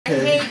I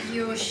hate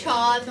you,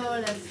 Sean.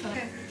 No, that's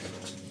fine.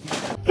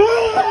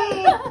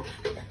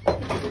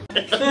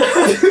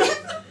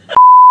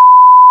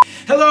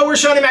 Hello, we're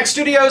SeanyMac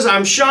Studios.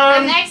 I'm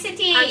Chong. I'm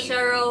Axity. I'm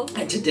Cheryl.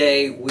 And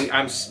today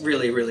I'm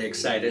really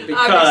excited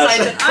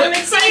because I'm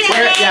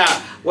excited.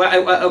 yeah.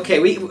 Well, okay.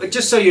 We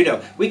just so you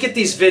know, we get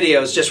these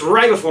videos just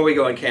right before we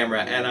go on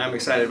camera, and I'm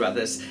excited about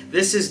this.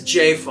 This is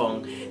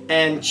Fung,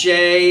 and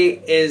Jay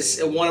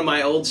is one of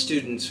my old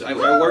students. I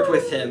worked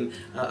with him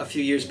a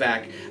few years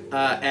back,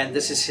 and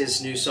this is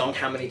his new song.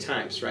 How many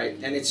times, right?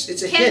 And it's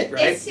a hit,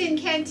 right? It's in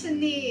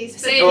Cantonese.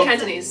 Say in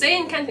Cantonese. Say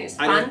in Cantonese.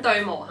 反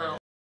對無效。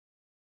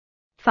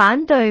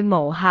反對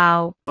無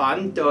效。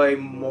反對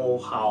無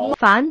效。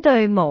反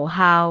對無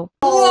效。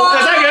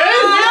Is that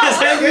good? Is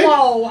that good?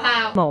 無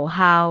效。無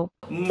效。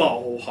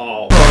無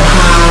效。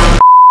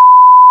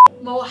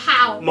無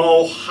效。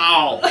無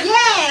效.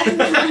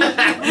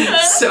 Yeah.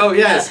 So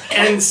yes,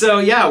 and so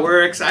yeah,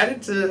 we're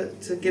excited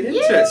to get into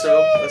it.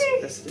 So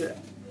let's do it.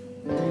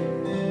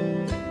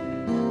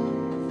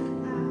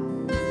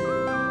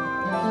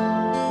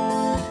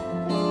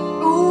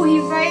 Oh, he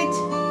right.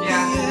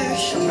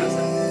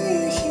 Yeah.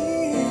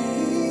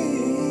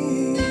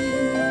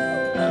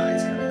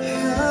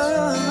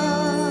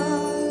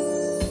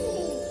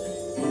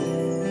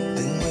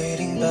 Been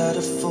waiting by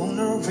the phone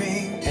to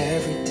ring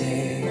every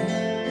day,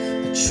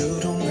 but you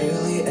don't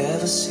really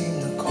ever seem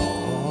to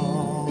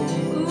call.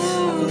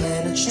 I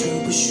managed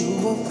to push you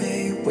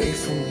away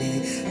from me.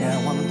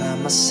 Now I'm by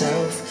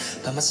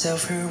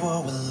myself here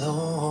all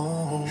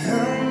alone.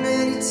 How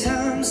many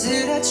times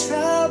did I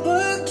try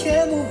but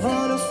can't move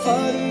on? I've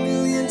fought a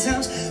million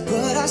times,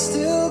 but I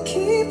still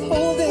keep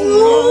holding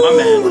on. My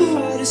man.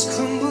 My heart is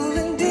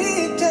crumbling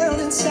deep down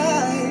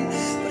inside,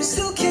 but I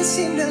still can't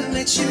seem to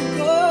let you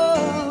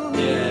go.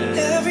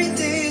 Yeah. Every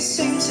day it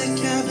seems like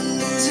I've been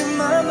losing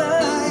my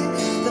mind.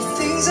 The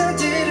things I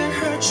did to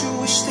hurt you,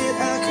 wish that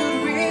I could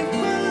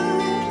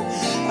rewind.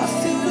 I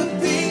feel the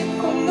beat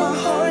on my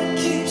heart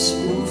keeps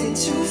moving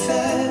too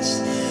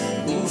fast,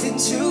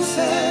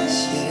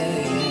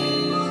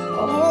 yeah.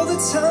 All the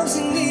times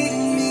you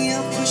needed me,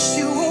 I pushed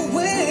you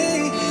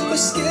away, but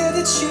scared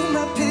that you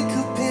might pick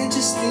up and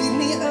just lead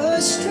me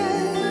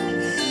astray.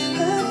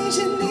 I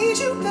need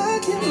you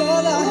back, and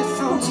all I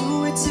found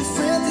you it's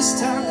different this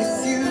time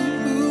with you.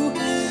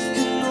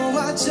 And no,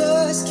 I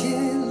just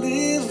can't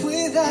live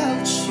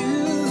without you.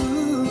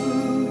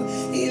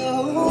 Yo.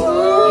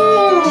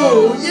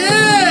 Oh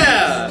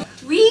yeah!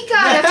 We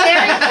got a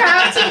very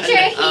proud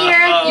teacher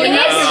here. You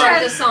know he wrote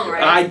this song,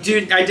 right? I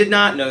did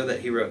not know that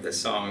he wrote this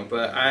song,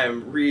 but I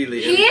am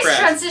really His impressed.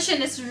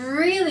 transition is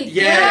really good.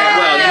 Yeah,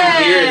 well,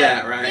 you hear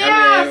that, right? Yeah,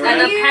 I mean, And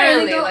right?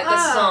 apparently, go like this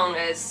up. song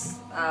is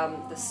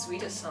the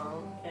sweetest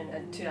song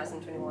in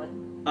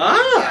 2021.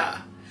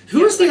 Ah!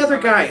 Who is the other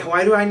guy?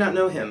 Why do I not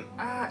know him?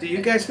 Do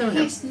you guys know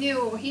him? He's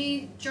new.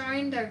 He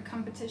joined the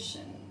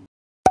competition.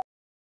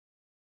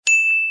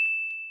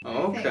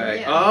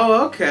 Okay. Yeah.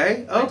 Oh,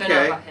 okay. I don't know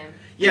Okay. about him.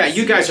 Yeah,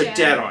 you guys are Yeah.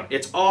 dead on.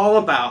 It's all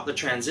about the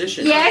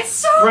transition. Yeah, it's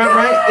so Right, good.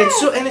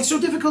 right. It's so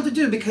difficult to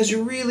do because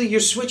you're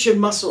switching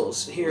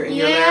muscles here in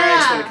your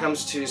larynx when it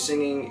comes to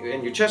singing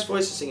in your chest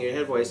voice and singing your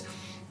head voice,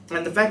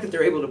 and the fact that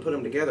they're able to put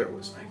them together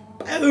was like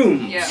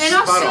boom. Yeah. And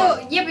Spot also,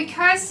 on. yeah,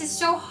 because it's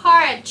so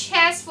hard,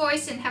 chest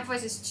voice and head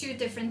voice is two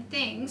different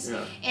things. Yeah.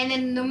 And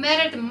then no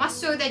matter the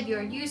muscle that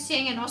you're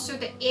using and also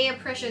the air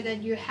pressure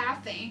that you're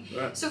having.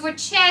 Right. So for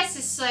chest,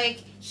 it's like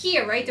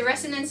here, right? The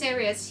resonance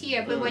area is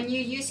here. But Mm. when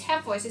you use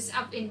head voice, it's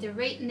up in the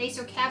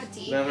nasal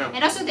cavity. Yeah.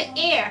 And also the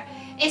air.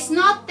 It's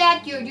not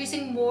that you're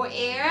using more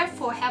air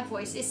for head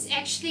voice. It's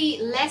actually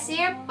less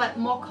air, but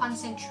more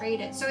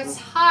concentrated. So it's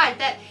hard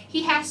that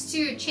he has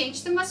to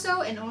change the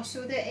muscle and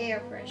also the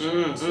air pressure.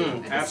 at the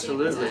same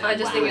absolutely. time. I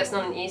just Wow. think it's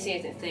not an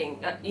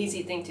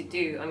easy thing to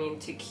do. I mean,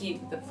 to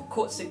keep the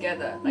chords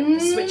together, like the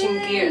switching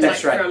gears,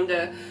 That's like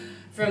right.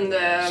 from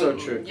the So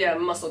true. yeah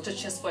muscle to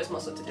chest voice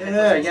muscle to head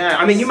Yeah, voice. yeah.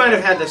 I mean, you might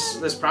have had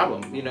this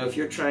problem. You know, if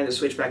you're trying to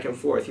switch back and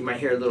forth, you might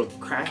hear a little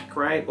crack,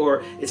 right?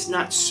 Or it's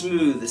not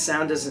smooth. The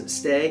sound doesn't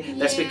stay.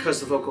 That's Yeah. because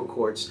the vocal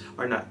cords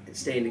are not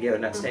staying together,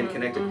 not staying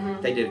connected.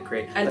 They did it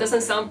great. And it But-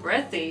 doesn't sound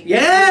breathy.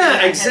 yeah,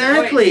 Head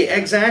exactly, voice.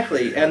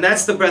 exactly. And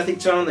that's the breathy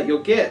tone that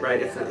you'll get,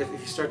 right? If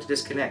you start to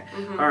disconnect.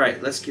 All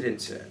right, let's get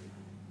into it.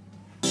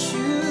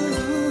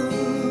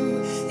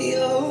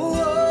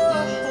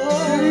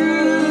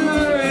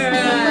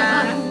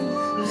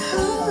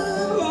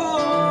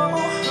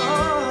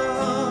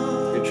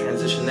 Good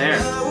transition there.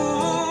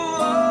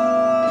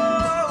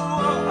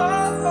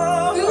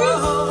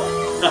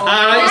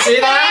 You see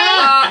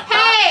that?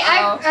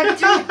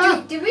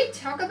 Hey, did we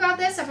talk about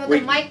this? About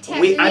the mic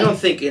technique? I don't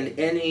think in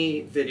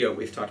any video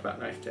we've talked about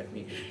mic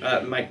technique.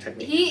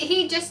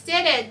 He just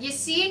did it. You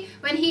see,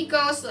 when he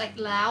goes like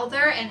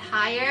louder and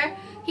higher,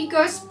 he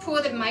goes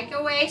pull the mic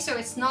away so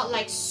it's not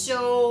like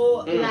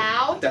so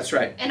loud. That's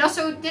right. And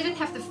also didn't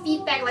have the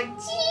feedback like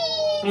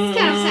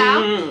kind of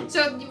sound. So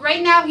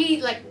right now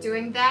he like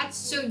doing that,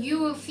 so you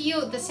will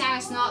feel the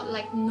sound is not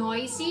like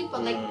noisy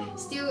but like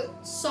still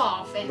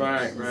soft and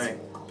Right, peaceful right.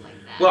 like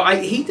that. Well,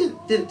 he did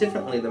it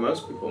differently than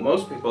most people.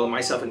 Most people,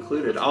 myself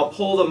included, I'll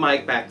pull the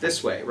mic back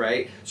this way,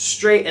 right?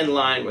 Straight in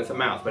line with the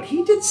mouth. But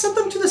he did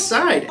something to the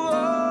side.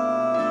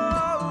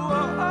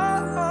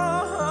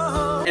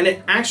 And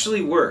it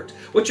actually worked.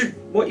 What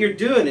you're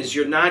doing is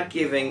you're not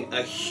giving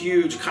a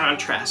huge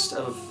contrast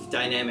of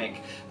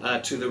dynamic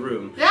to the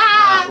room.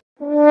 Ah!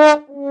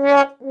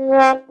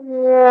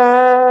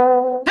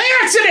 Hey,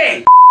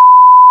 Axity!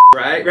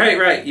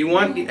 Right. You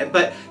want,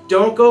 but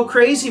don't go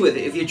crazy with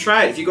it. If you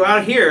try it, if you go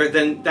out here,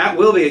 then that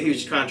will be a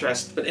huge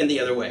contrast, but in the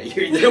other way.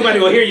 Nobody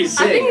will hear you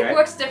sing, I think it right?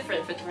 works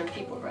different for different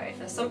people, right?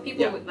 Some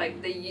people, Yeah. would,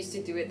 like, they used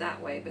to do it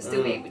that way, but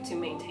still be able to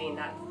maintain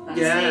that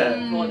Yeah.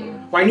 same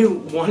volume. Well, I knew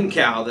one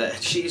gal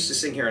that she used to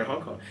sing here in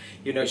Hong Kong.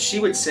 You know, she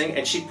would sing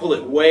and she'd pull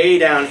it way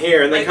down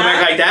here and then Like come back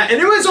that? like that,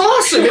 and it was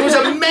awesome. It was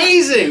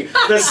amazing.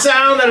 The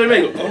sound that it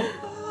made.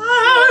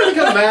 Oh,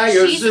 come back.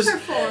 It was She's just, a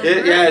performer.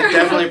 yeah,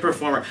 definitely a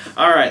performer.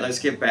 All right, let's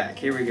get back.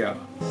 Here we go.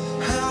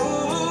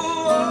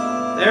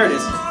 There it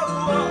is.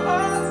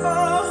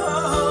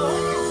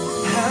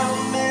 How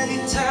many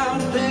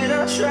times did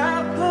I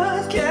try,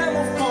 but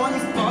California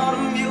fought a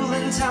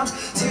million times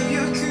till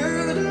you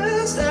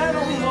couldn't stand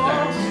no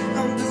more.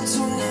 I'm built to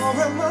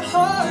roar and my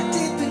heart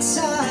deep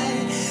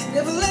inside.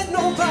 Never let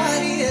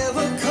nobody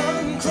ever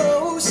come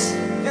close.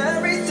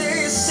 Every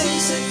day it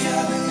seems like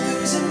I've been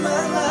losing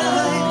my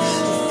mind.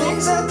 The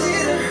things I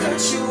did to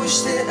hurt you,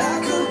 wish that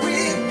I could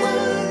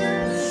rewind.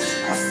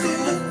 I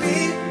feel the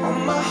beat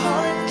on my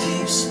heart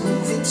keeps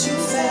moving too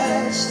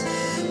fast,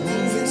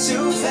 moving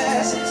too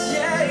fast.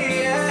 Yeah.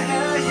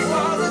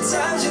 All the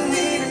times you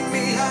needed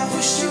me, I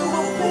pushed you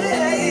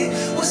away.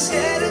 Was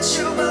scared that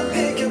you might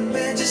pick up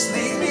and just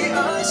leave me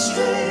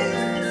astray.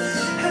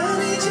 I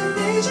need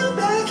you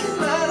back in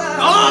my life.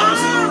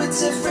 I'll do it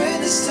different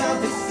this time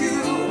with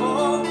you.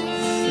 Oh,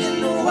 you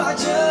know I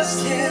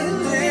just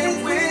can't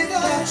live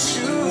without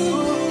you.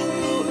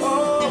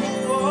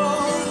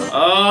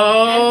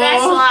 Oh. And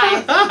that's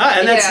live.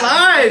 And that's I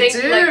live think,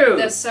 too. like,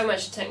 there's so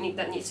much technique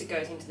that needs to go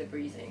into the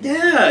breathing.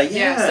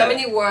 Yeah. So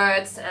many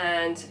words,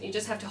 and you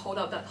just have to hold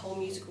up that whole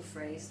musical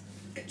phrase.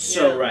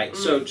 So Yeah. right,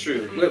 so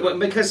true.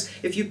 Because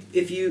if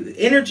you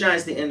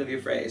energize the end of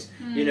your phrase,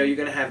 you know, you're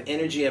going to have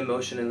energy and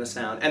motion in the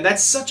sound, and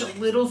that's such a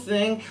little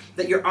thing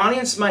that your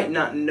audience might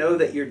not know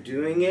that you're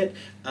doing it.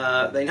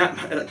 They not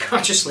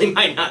consciously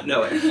might not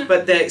know it,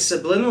 but they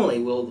subliminally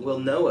will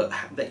know it,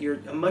 that you're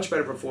a much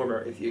better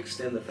performer if you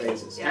extend the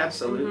phrases. Yeah.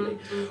 Absolutely.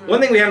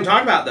 One thing we haven't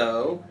talked about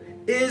though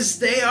is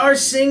they are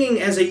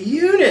singing as a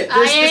unit.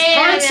 This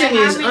part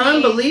singing is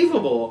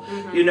unbelievable.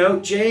 You know,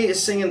 Jay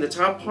is singing the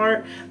top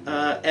part,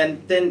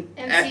 and then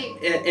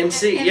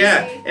MC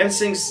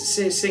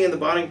singing the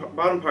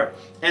bottom part,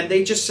 and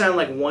they just sound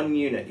like one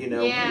unit. You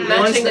know,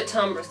 Matching the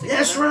timbres together.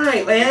 That's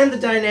right, and the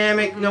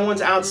dynamic. No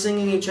one's out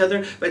singing each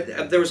other, but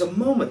there was a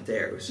moment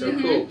there. It was so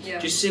cool. Yeah.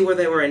 Did you see where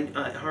they were in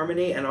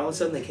harmony, and all of a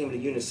sudden they came into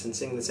unison,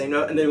 singing the same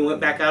note, and then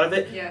went back out of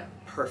it? Yeah.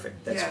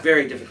 Perfect. That's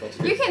very difficult to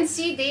do. You can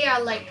see they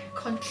are like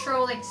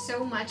controlling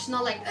so much,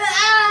 not like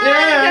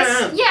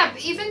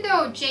even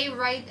though Jay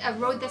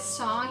wrote this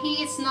song,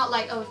 he is not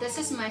like, oh, this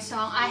is my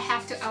song, I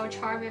have to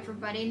out-charm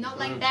everybody. Not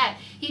like that.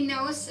 He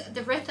knows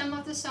the rhythm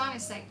of the song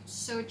is like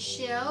so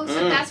chill,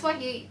 so that's why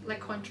he like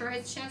control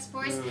his chest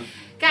voice.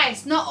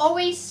 Guys, not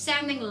always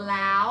sounding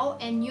loud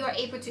and you are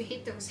able to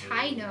hit those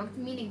high notes,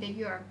 meaning that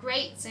you are a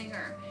great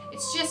singer.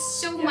 It's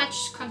just so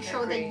much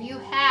control that you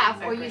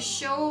have, or you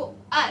show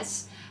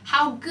us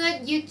how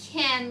good you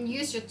can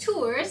use your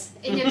tours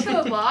in your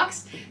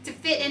toolbox to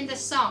fit in the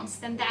songs,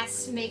 then that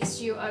makes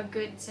you a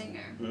good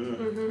singer.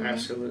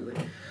 Absolutely.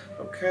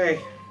 Okay.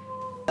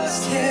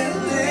 Just can't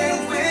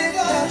live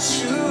without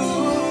you.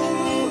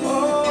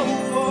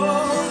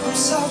 I'm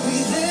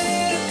sorry that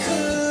I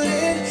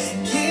couldn't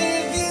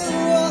give you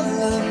all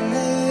I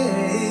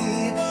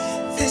made.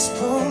 This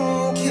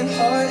broken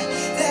heart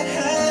that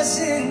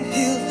hasn't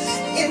healed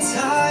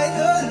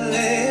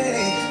entirely.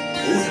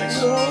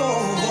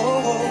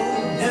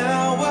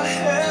 Now I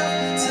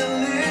have to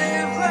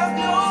live life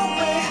your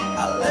way.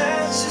 I'll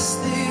let you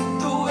sleep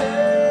the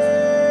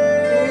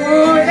way.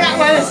 Ooh, that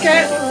one is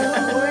good.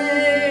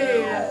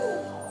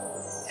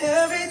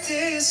 Every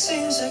day it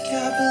seems like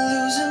I've been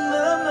losing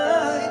my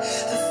mind.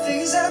 The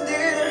things I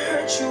did to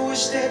hurt you,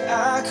 wish that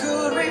I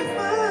could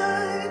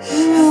rewind. I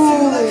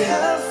feel like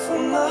half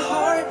of my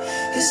heart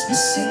is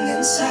missing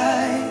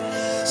inside.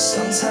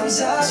 Sometimes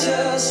I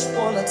just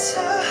wanna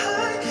die.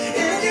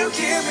 If you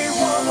give me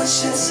one more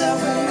chance, I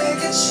will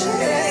make a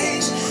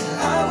change.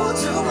 I will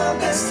do my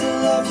best to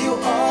love you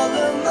all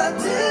of my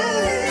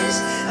days.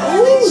 I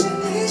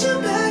need you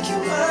back in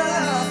my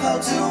life. I'll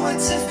do it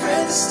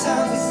different this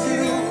time with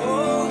you.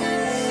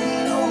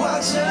 No, I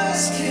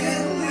just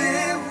can't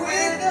live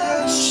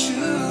without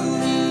you.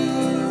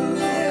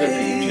 Good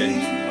for you, Jay.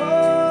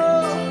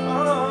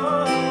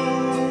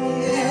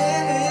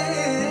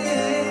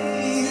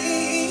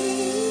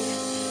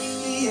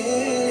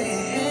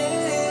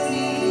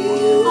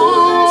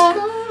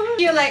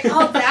 feel like,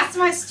 oh, that's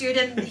my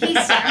student. He's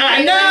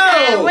I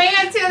know. Wait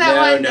until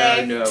that one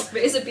day. No.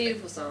 But it's a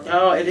beautiful song.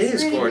 Oh, it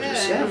is really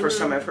gorgeous. good. Yeah, first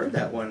time I've heard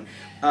that one.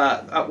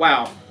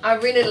 Wow. I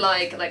really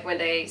like when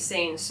they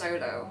sing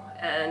solo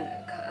and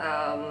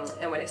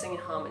when they sing in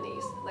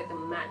harmonies, like the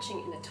matching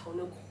in the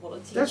tonal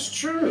quality. That's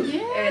true.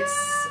 Yeah.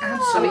 It's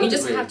Absolutely. I mean, you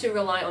just have to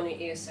rely on your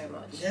ears so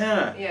much.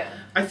 Yeah. Yeah.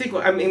 I think,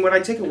 I mean, what I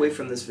take away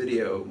from this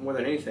video, more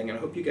than anything, and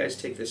I hope you guys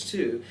take this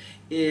too,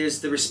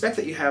 is the respect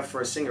that you have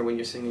for a singer when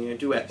you're singing a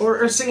duet,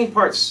 or singing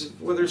parts,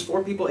 whether there's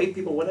 4 people, 8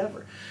 people,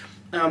 whatever.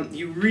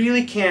 You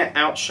really can't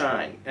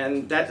outshine,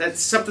 and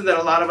that's something that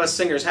a lot of us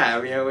singers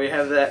have. You know, we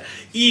have that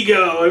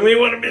ego, and we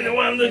want to be the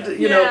one that,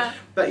 you know.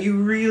 But you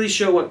really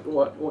show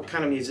what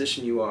kind of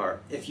musician you are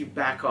if you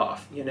back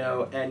off, you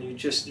know, and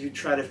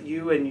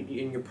you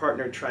and your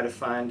partner try to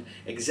find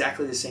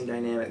exactly the same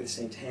dynamic, the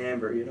same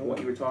timbre, you know, what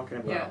you were talking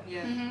about.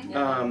 Yeah.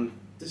 Mm-hmm.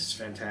 This is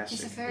fantastic.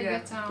 It's a very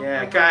good song.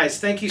 Yeah, guys,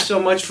 thank you so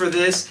much for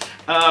this.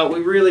 We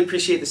really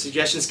appreciate the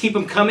suggestions. Keep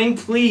them coming,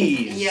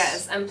 please.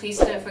 Yes, and please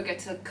don't forget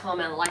to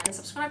comment, like, and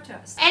subscribe to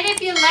us. And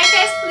if you like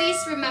us, please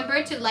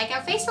remember to like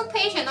our Facebook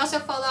page and also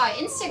follow our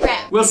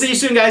Instagram. We'll see you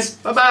soon, guys.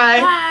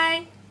 Bye-bye.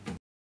 Bye!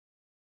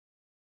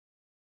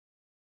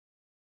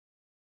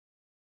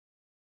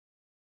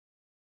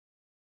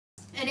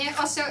 And then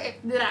also,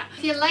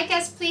 if you like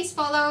us, please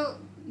follow...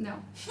 No.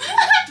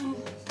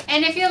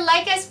 And if you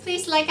like us,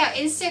 please like our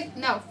Insta...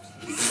 No.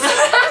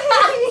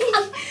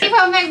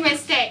 People make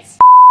mistakes.